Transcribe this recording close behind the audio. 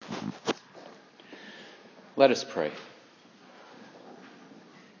Let us pray.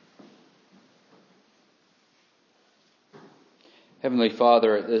 Heavenly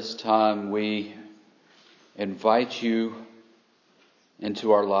Father, at this time we invite you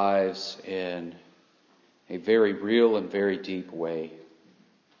into our lives in a very real and very deep way.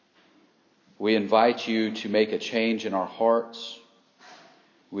 We invite you to make a change in our hearts.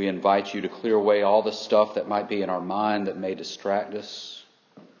 We invite you to clear away all the stuff that might be in our mind that may distract us.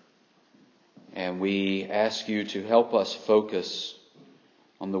 And we ask you to help us focus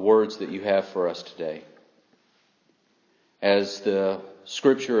on the words that you have for us today. As the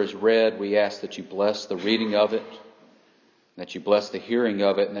Scripture is read, we ask that you bless the reading of it, that you bless the hearing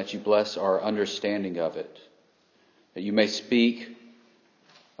of it, and that you bless our understanding of it. That you may speak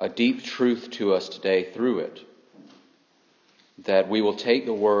a deep truth to us today through it. That we will take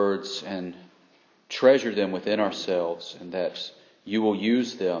the words and treasure them within ourselves, and that you will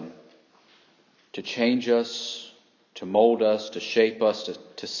use them to change us, to mold us, to shape us,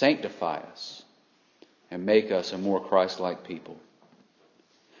 to sanctify us, and make us a more Christ-like people.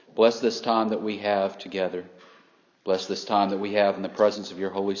 Bless this time that we have together. Bless this time that we have in the presence of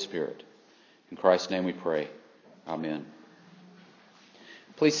your Holy Spirit. In Christ's name we pray. Amen.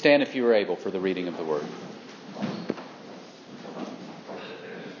 Please stand if you are able for the reading of the Word.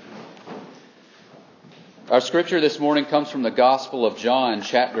 Our scripture this morning comes from the Gospel of John,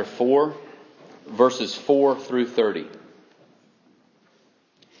 chapter 4, verses 4 through 30.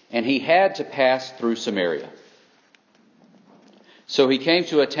 And he had to pass through Samaria. So he came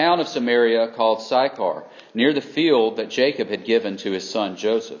to a town of Samaria called Sychar, near the field that Jacob had given to his son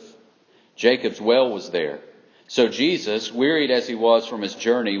Joseph. Jacob's well was there. So Jesus, wearied as he was from his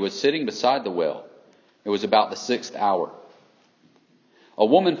journey, was sitting beside the well. It was about the 6th hour. A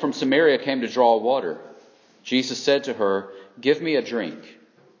woman from Samaria came to draw water. Jesus said to her, "Give me a drink,"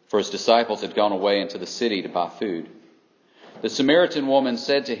 for his disciples had gone away into the city to buy food. The Samaritan woman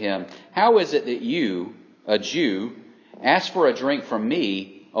said to him, "How is it that you, a Jew, ask for a drink from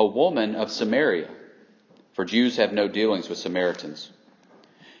me, a woman of Samaria?" For Jews have no dealings with Samaritans.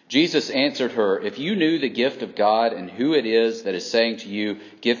 Jesus answered her, "If you knew the gift of God and who it is that is saying to you,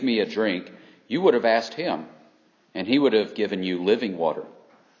 'Give me a drink,' you would have asked him, and he would have given you living water."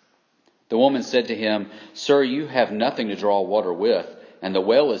 The woman said to him, "Sir, you have nothing to draw water with, and the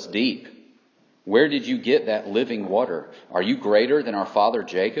well is deep. Where did you get that living water? Are you greater than our father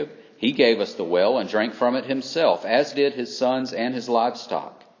Jacob? He gave us the well and drank from it himself, as did his sons and his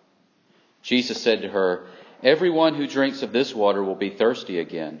livestock." Jesus said to her, "Everyone who drinks of this water will be thirsty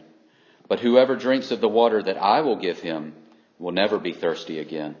again. But whoever drinks of the water that I will give him will never be thirsty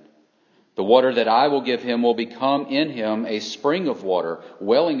again. The water that I will give him will become in him a spring of water,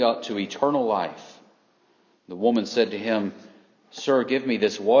 welling up to eternal life." The woman said to him, "Sir, give me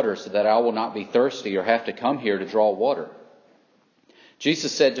this water so that I will not be thirsty or have to come here to draw water."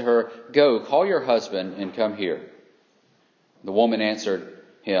 Jesus said to her, "Go, call your husband and come here." The woman answered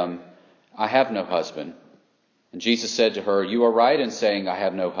him, "I have no husband." And Jesus said to her, "You are right in saying, 'I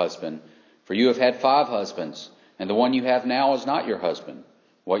have no husband,' for you have had 5 husbands, and the one you have now is not your husband.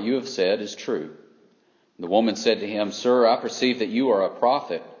 What you have said is true." The woman said to him, "Sir, I perceive that you are a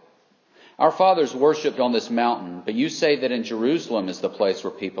prophet. Our fathers worshipped on this mountain, but you say that in Jerusalem is the place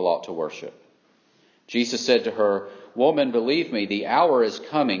where people ought to worship." Jesus said to her, "Woman, believe me, the hour is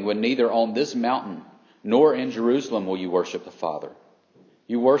coming when neither on this mountain nor in Jerusalem will you worship the Father.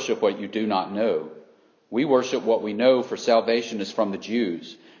 You worship what you do not know. We worship what we know, for salvation is from the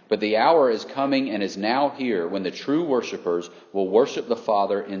Jews. But the hour is coming and is now here when the true worshipers will worship the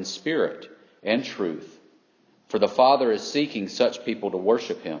Father in spirit and truth. For the Father is seeking such people to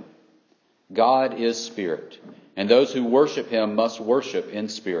worship him. God is spirit, and those who worship him must worship in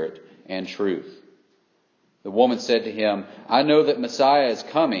spirit and truth." The woman said to him, "I know that Messiah is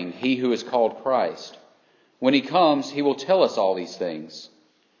coming, he who is called Christ. When he comes, he will tell us all these things."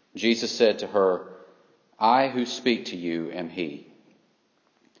 Jesus said to her, "I who speak to you am he."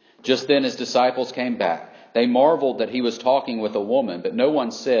 Just then his disciples came back. They marveled that he was talking with a woman, but no one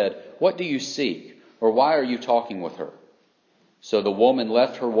said, "What do you seek?" or "Why are you talking with her?" So the woman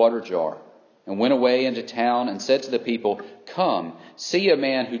left her water jar and went away into town and said to the people, "Come, see a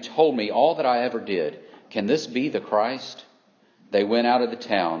man who told me all that I ever did. Can this be the Christ?" They went out of the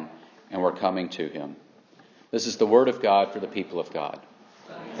town and were coming to him. This is the word of God for the people of God.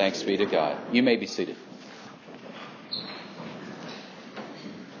 Thanks be to God. You may be seated.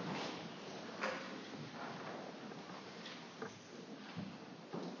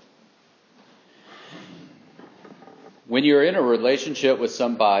 When you're in a relationship with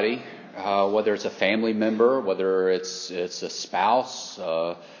somebody, whether it's a family member, whether it's a spouse,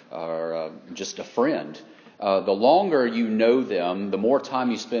 or just a friend, the longer you know them, the more time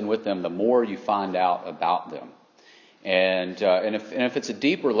you spend with them, the more you find out about them. And if it's a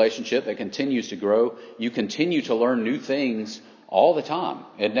deep relationship that continues to grow, you continue to learn new things all the time.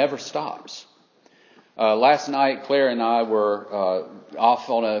 It never stops. Last night, Claire and I were off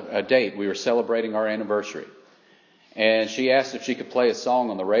on a date. We were celebrating our anniversary. And she asked if she could play a song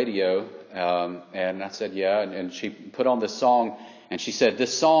on the radio. And I said, yeah. And she put on this song, and she said,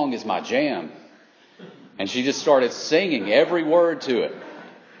 "This song is my jam." And she just started singing every word to it.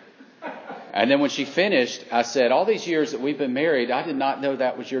 And then when she finished, I said, "All these years that we've been married, I did not know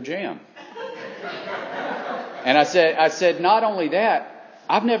that was your jam." And I said, "Not only that,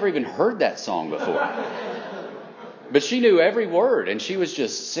 I've never even heard that song before." But she knew every word, and she was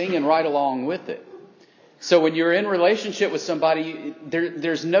just singing right along with it. So when you're in relationship with somebody,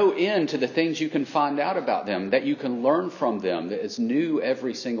 there's no end to the things you can find out about them, that you can learn from them, that is new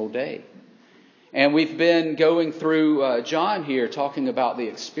every single day. And we've been going through John here, talking about the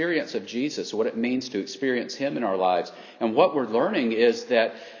experience of Jesus, what it means to experience Him in our lives. And what we're learning is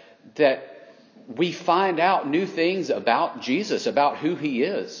that we find out new things about Jesus, about who He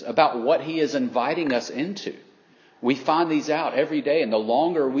is, about what He is inviting us into. We find these out every day, and the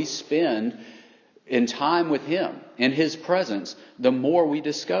longer we spend in time with Him, in His presence, the more we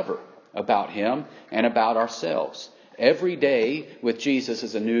discover about Him and about ourselves. Every day with Jesus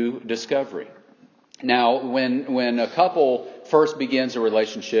is a new discovery. Now, when a couple first begins a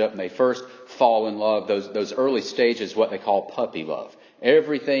relationship and they first fall in love, those early stages, what they call puppy love.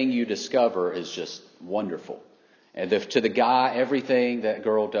 Everything you discover is just wonderful. And to the guy, everything that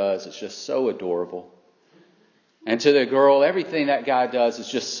girl does is just so adorable. And to the girl, everything that guy does is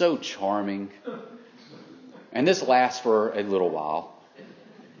just so charming. And this lasts for a little while.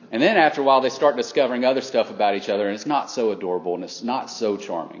 And then after a while, they start discovering other stuff about each other, and it's not so adorable and it's not so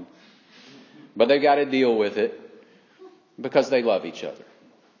charming. But they've got to deal with it because they love each other.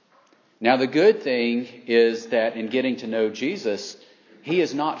 Now, the good thing is that in getting to know Jesus, He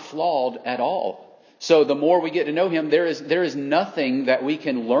is not flawed at all. So the more we get to know Him, there is nothing that we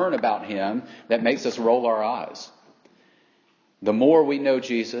can learn about Him that makes us roll our eyes. The more we know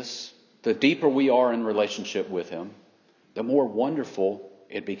Jesus, the deeper we are in relationship with Him, the more wonderful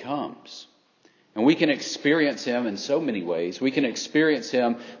it becomes. And we can experience Him in so many ways. We can experience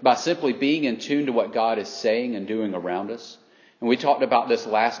Him by simply being in tune to what God is saying and doing around us. And we talked about this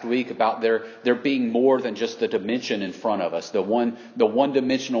last week, about there being more than just the dimension in front of us, the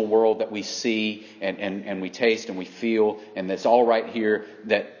one-dimensional world that we see and we taste and we feel, and that's all right here,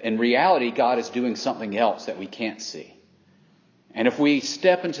 that in reality God is doing something else that we can't see. And if we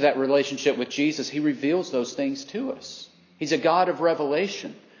step into that relationship with Jesus, He reveals those things to us. He's a God of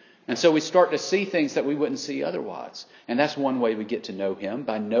revelation. And so we start to see things that we wouldn't see otherwise. And that's one way we get to know Him,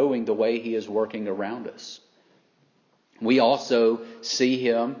 by knowing the way He is working around us. We also see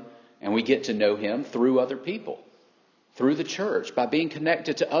Him and we get to know Him through other people, through the church, by being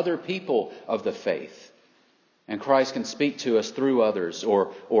connected to other people of the faith. And Christ can speak to us through others,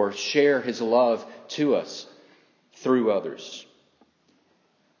 or share His love to us through others.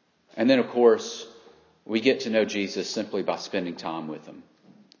 And then, of course, we get to know Jesus simply by spending time with Him.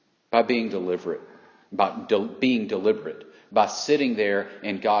 By being deliberate, by sitting there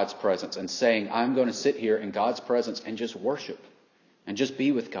in God's presence and saying, I'm going to sit here in God's presence and just worship and just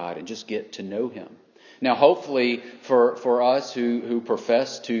be with God and just get to know Him. Now, hopefully for us who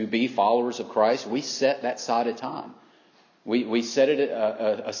profess to be followers of Christ, we set that side of time. We set it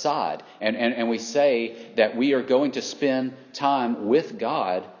aside and we say that we are going to spend time with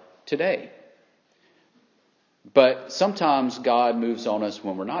God today. But sometimes God moves on us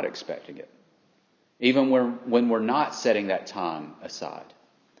when we're not expecting it. Even when we're not setting that time aside.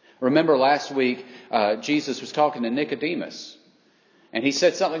 Remember last week, Jesus was talking to Nicodemus. And He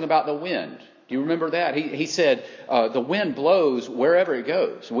said something about the wind. Do you remember that? He said, the wind blows wherever it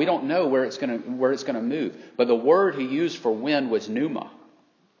goes. We don't know where it's going to move. But the word He used for wind was pneuma,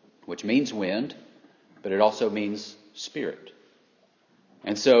 which means wind, but it also means spirit.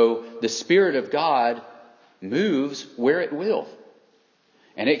 And so the Spirit of God moves where it will.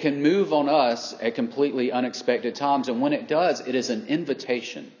 And it can move on us at completely unexpected times. And when it does, it is an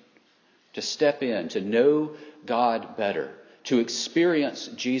invitation to step in, to know God better, to experience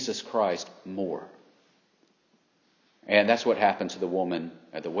Jesus Christ more. And that's what happened to the woman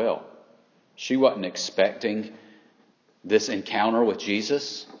at the well. She wasn't expecting this encounter with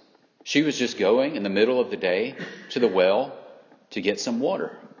Jesus. She was just going in the middle of the day to the well to get some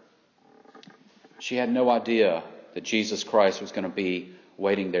water. She had no idea that Jesus Christ was going to be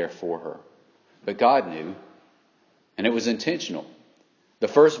waiting there for her. But God knew, and it was intentional. The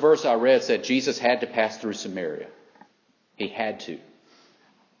first verse I read said Jesus had to pass through Samaria. He had to.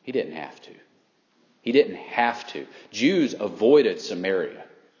 He didn't have to. He didn't have to. Jews avoided Samaria.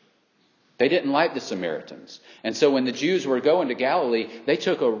 They didn't like the Samaritans. And so when the Jews were going to Galilee, they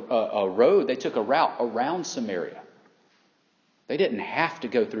took a road, they took a route around Samaria. They didn't have to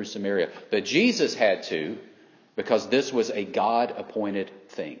go through Samaria. But Jesus had to, because this was a God-appointed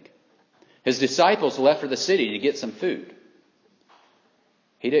thing. His disciples left for the city to get some food.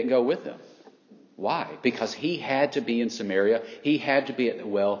 He didn't go with them. Why? Because he had to be in Samaria. He had to be at the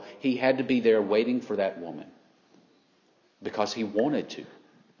well. He had to be there waiting for that woman. Because he wanted to.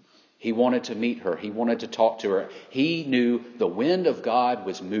 He wanted to meet her. He wanted to talk to her. He knew the wind of God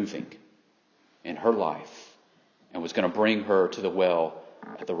was moving in her life and was going to bring her to the well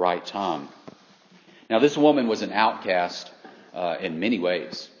at the right time. Now, this woman was an outcast in many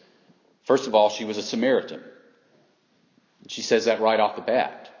ways. First of all, she was a Samaritan. She says that right off the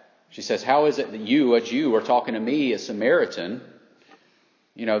bat. She says, how is it that you, a Jew, are talking to me, a Samaritan?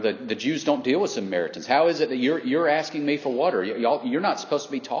 You know, the Jews don't deal with Samaritans. How is it that you're asking me for water? You're not supposed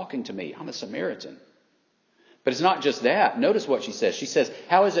to be talking to me. I'm a Samaritan. But it's not just that. Notice what she says. She says,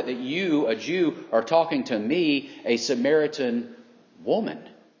 how is it that you, a Jew, are talking to me, a Samaritan woman?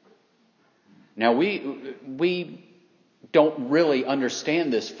 Now, we don't really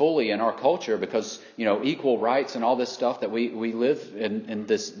understand this fully in our culture because, you know, equal rights and all this stuff that we live in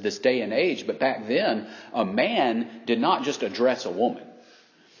this day and age. But back then, a man did not just address a woman.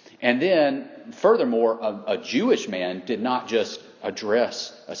 And then, furthermore, a Jewish man did not just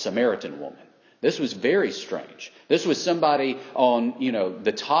address a Samaritan woman. This was very strange. This was somebody on, you know,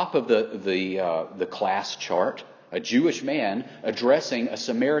 the top of the class chart, a Jewish man addressing a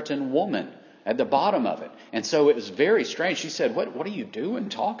Samaritan woman at the bottom of it. And so it was very strange. She said, what are you doing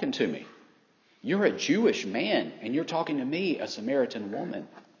talking to me? You're a Jewish man and you're talking to me, a Samaritan woman.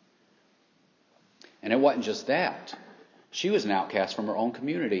 And it wasn't just that. She was an outcast from her own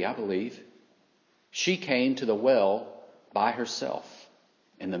community, I believe. She came to the well by herself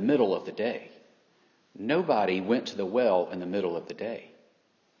in the middle of the day. Nobody went to the well in the middle of the day.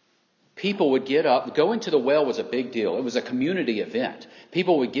 People would get up. Going to the well was a big deal. It was a community event.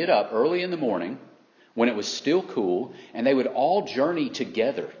 People would get up early in the morning when it was still cool, and they would all journey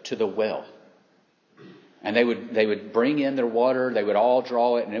together to the well. And they would bring in their water. They would all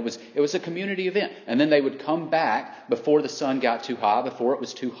draw it, and it was a community event. And then they would come back before the sun got too high, before it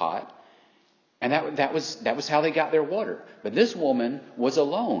was too hot. And that was how they got their water. But this woman was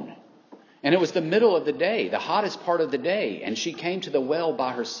alone. And it was the middle of the day, the hottest part of the day. And she came to the well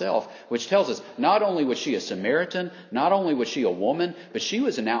by herself, which tells us not only was she a Samaritan, not only was she a woman, but she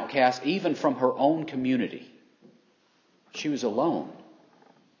was an outcast even from her own community. She was alone.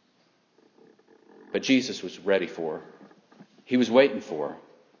 But Jesus was ready for her. He was waiting for her.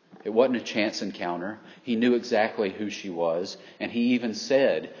 It wasn't a chance encounter. He knew exactly who she was. And he even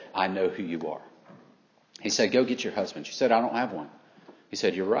said, I know who you are. He said, go get your husband. She said, I don't have one. He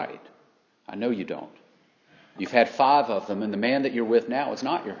said, you're right. I know you don't. You've had 5 of them, and the man that you're with now is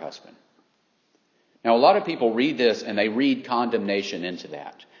not your husband. Now, a lot of people read this, and they read condemnation into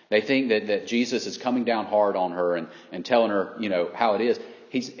that. They think that Jesus is coming down hard on her and telling her, you know, how it is.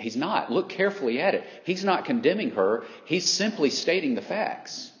 He's not. Look carefully at it. He's not condemning her. He's simply stating the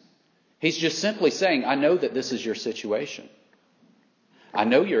facts. He's just simply saying, I know that this is your situation. I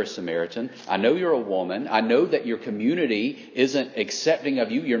know you're a Samaritan. I know you're a woman. I know that your community isn't accepting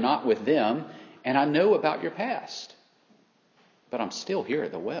of you. You're not with them. And I know about your past. But I'm still here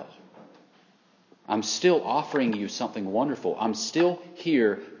at the well. I'm still offering you something wonderful. I'm still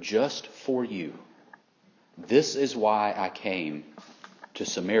here just for you. This is why I came to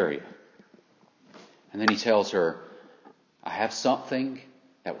Samaria. And then he tells her, I have something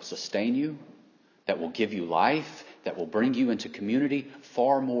that will sustain you, that will give you life, that will bring you into community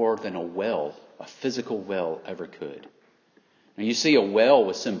far more than a well, a physical well ever could. Now you see, a well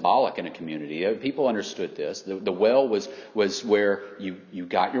was symbolic in a community. People understood this. The well was where you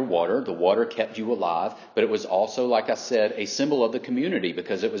got your water. The water kept you alive. But it was also, like I said, a symbol of the community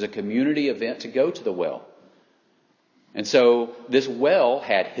because it was a community event to go to the well. And so this well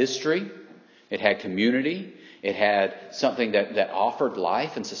had history. It had community. It had something that offered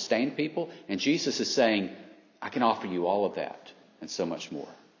life and sustained people. And Jesus is saying, I can offer you all of that and so much more.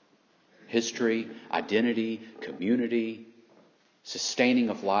 History, identity, community, sustaining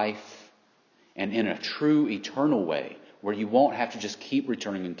of life, and in a true eternal way where you won't have to just keep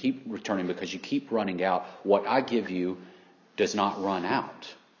returning because you keep running out. What I give you does not run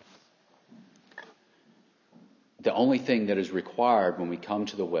out. The only thing that is required when we come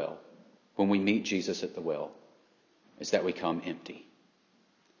to the well, when we meet Jesus at the well, is that we come empty.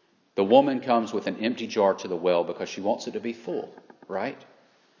 The woman comes with an empty jar to the well because she wants it to be full, right?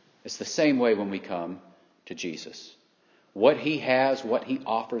 It's the same way when we come to Jesus. What he has, what he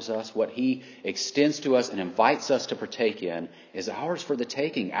offers us, what he extends to us and invites us to partake in is ours for the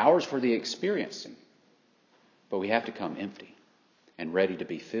taking, ours for the experiencing. But we have to come empty and ready to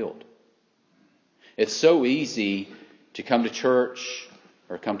be filled. It's so easy to come to church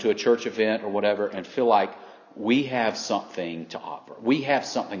or come to a church event or whatever and feel like we have something to offer. We have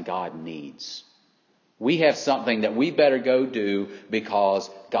something God needs. We have something that we better go do because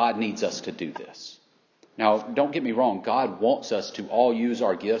God needs us to do this. Now, don't get me wrong. God wants us to all use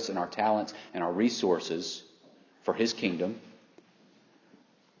our gifts and our talents and our resources for his kingdom.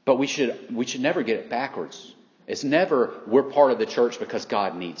 But we should never get it backwards. It's never we're part of the church because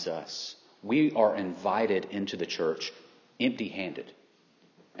God needs us. We are invited into the church empty-handed.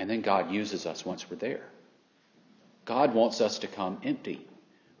 And then God uses us once we're there. God wants us to come empty.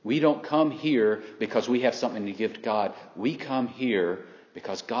 We don't come here because we have something to give to God. We come here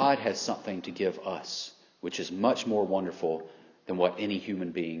because God has something to give us, which is much more wonderful than what any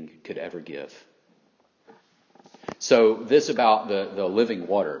human being could ever give. So this about the living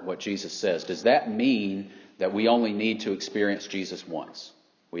water, what Jesus says, does that mean that we only need to experience Jesus once?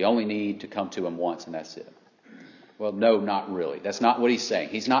 We only need to come to him once and that's it? Well, no, not really. That's not what he's saying.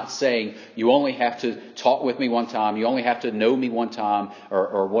 He's not saying you only have to talk with me one time, you only have to know me one time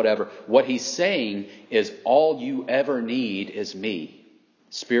or whatever. What he's saying is all you ever need is me,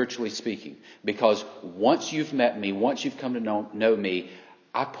 spiritually speaking. Because once you've met me, once you've come to know me,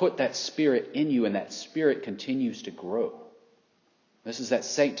 I put that Spirit in you and that Spirit continues to grow. This is that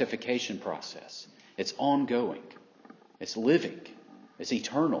sanctification process. It's ongoing. It's living. It's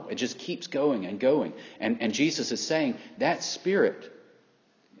eternal. It just keeps going and going. And Jesus is saying that Spirit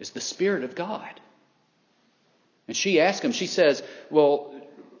is the Spirit of God. And she asked him, she says, well,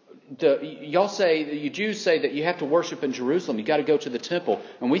 you Jews say that you have to worship in Jerusalem. You got to go to the temple.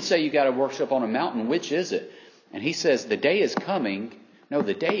 And we say you got to worship on a mountain. Which is it? And he says, the day is coming. No,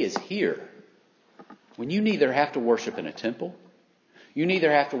 the day is here. When you neither have to worship in a temple, you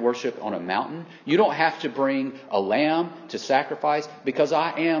neither have to worship on a mountain. You don't have to bring a lamb to sacrifice because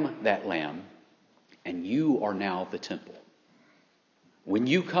I am that lamb and you are now the temple. When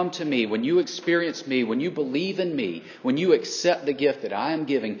you come to me, when you experience me, when you believe in me, when you accept the gift that I am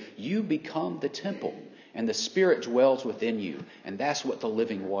giving, you become the temple and the Spirit dwells within you. And that's what the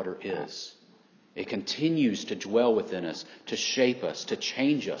living water is. It continues to dwell within us, to shape us, to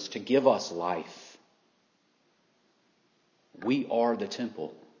change us, to give us life. We are the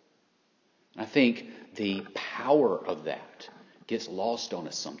temple. I think the power of that gets lost on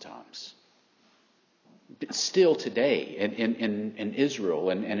us sometimes. But still today in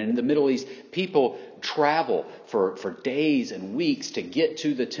Israel and in the Middle East, people travel for days and weeks to get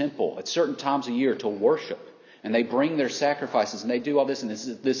to the temple at certain times of year to worship. And they bring their sacrifices and they do all this. And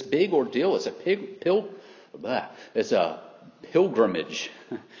this big ordeal. It's a pilgrimage.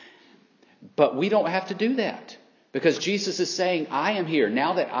 But we don't have to do that. Because Jesus is saying, I am here.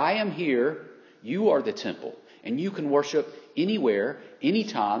 Now that I am here, you are the temple. And you can worship anywhere,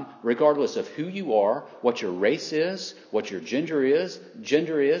 anytime, regardless of who you are, what your race is, what your gender is,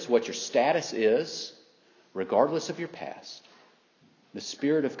 what your status is, regardless of your past. The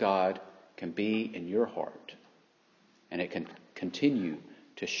Spirit of God can be in your heart. And it can continue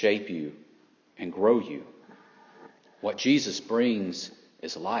to shape you and grow you. What Jesus brings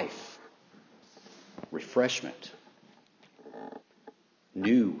is life, refreshment,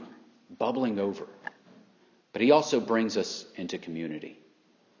 new, bubbling over. But he also brings us into community.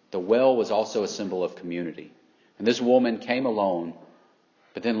 The well was also a symbol of community. And this woman came alone,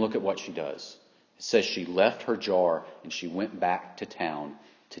 but then look at what she does. It says she left her jar and she went back to town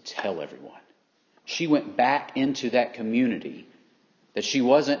to tell everyone. She went back into that community that she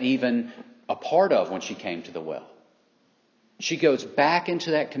wasn't even a part of when she came to the well. She goes back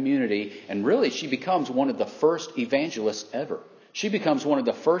into that community and really she becomes one of the first evangelists ever. She becomes one of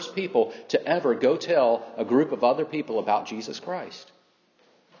the first people to ever go tell a group of other people about Jesus Christ.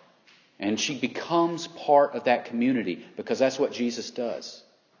 And she becomes part of that community because that's what Jesus does.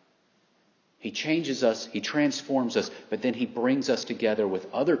 He changes us, he transforms us, but then he brings us together with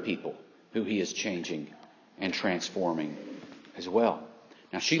other people who he is changing and transforming as well.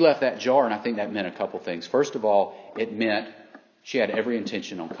 Now she left that jar and I think that meant a couple things. First of all, it meant she had every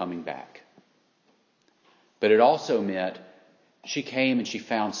intention on coming back. But it also meant she came and she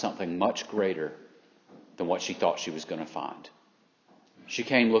found something much greater than what she thought she was going to find. She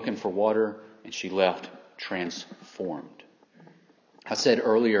came looking for water and she left transformed. I said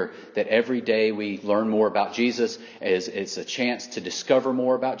earlier that every day we learn more about Jesus. It's a chance to discover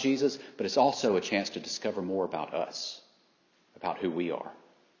more about Jesus, but it's also a chance to discover more about us, about who we are.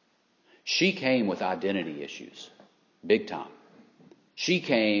 She came with identity issues, big time. She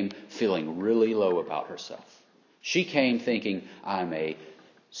came feeling really low about herself. She came thinking, I'm a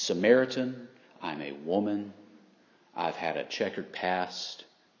Samaritan, I'm a woman, I've had a checkered past,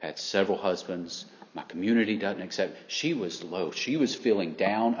 had several husbands, my community doesn't accept. She was low. She was feeling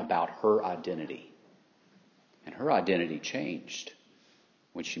down about her identity. And her identity changed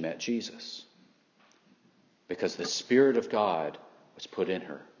when she met Jesus. Because the Spirit of God was put in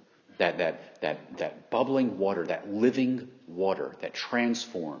her. That bubbling water, that living water that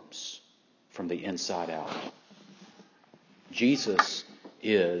transforms from the inside out. Jesus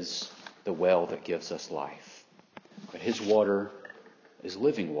is the well that gives us life. But his water is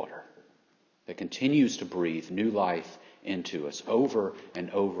living water that continues to breathe new life into us over and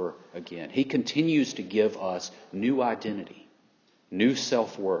over again. He continues to give us new identity, new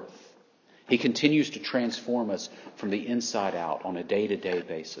self-worth. He continues to transform us from the inside out on a day-to-day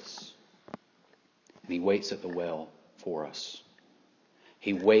basis. And he waits at the well for us.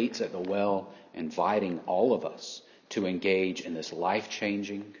 He waits at the well, inviting all of us to engage in this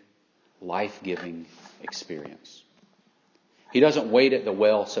life-changing, life-giving experience. He doesn't wait at the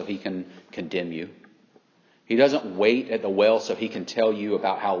well so he can condemn you. He doesn't wait at the well so he can tell you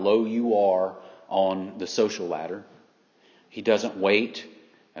about how low you are on the social ladder. He doesn't wait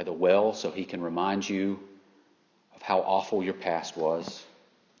at the well so he can remind you of how awful your past was.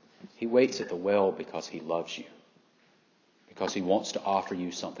 He waits at the well because he loves you. Because he wants to offer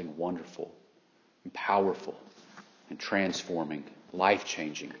you something wonderful and powerful and transforming,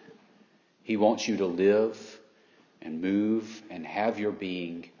 life-changing. He wants you to live and move and have your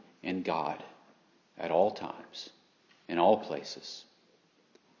being in God at all times, in all places.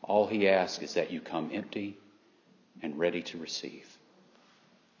 All he asks is that you come empty and ready to receive.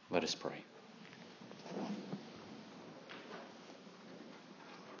 Let us pray.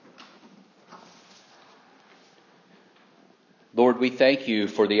 Lord, we thank you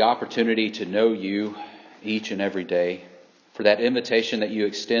for the opportunity to know you each and every day, for that invitation that you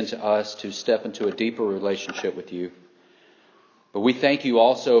extend to us to step into a deeper relationship with you. But we thank you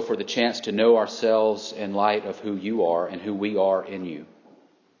also for the chance to know ourselves in light of who you are and who we are in you.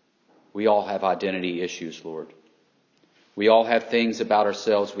 We all have identity issues, Lord. We all have things about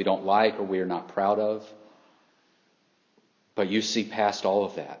ourselves we don't like or we are not proud of. But you see past all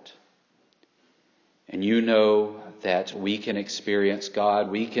of that. And you know that we can experience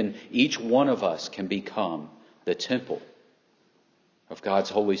God. Each one of us can become the temple of God's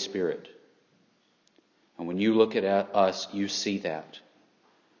Holy Spirit. And when you look at us, you see that.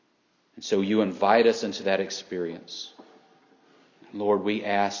 And so you invite us into that experience. Lord, we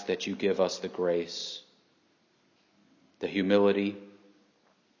ask that you give us the grace, the humility,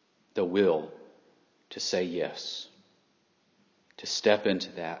 the will to say yes, to step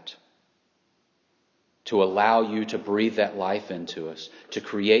into that, to allow you to breathe that life into us, to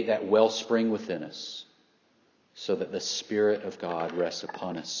create that wellspring within us, so that the Spirit of God rests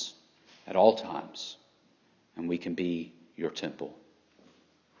upon us at all times, and we can be your temple.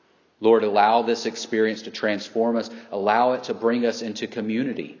 Lord, allow this experience to transform us. Allow it to bring us into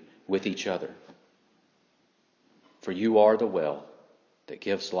community with each other. For you are the well that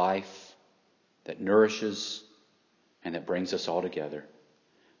gives life, that nourishes, and that brings us all together.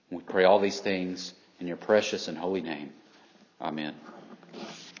 We pray all these things in your precious and holy name. Amen.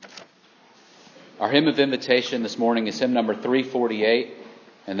 Our hymn of invitation this morning is hymn number 348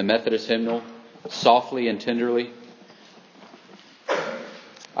 in the Methodist hymnal, Softly and Tenderly.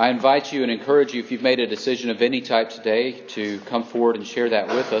 I invite you and encourage you, if you've made a decision of any type today, to come forward and share that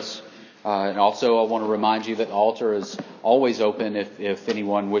with us. And also I want to remind you that the altar is always open if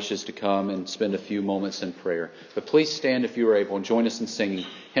anyone wishes to come and spend a few moments in prayer. But please stand if you are able and join us in singing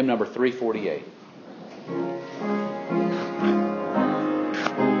hymn number 348.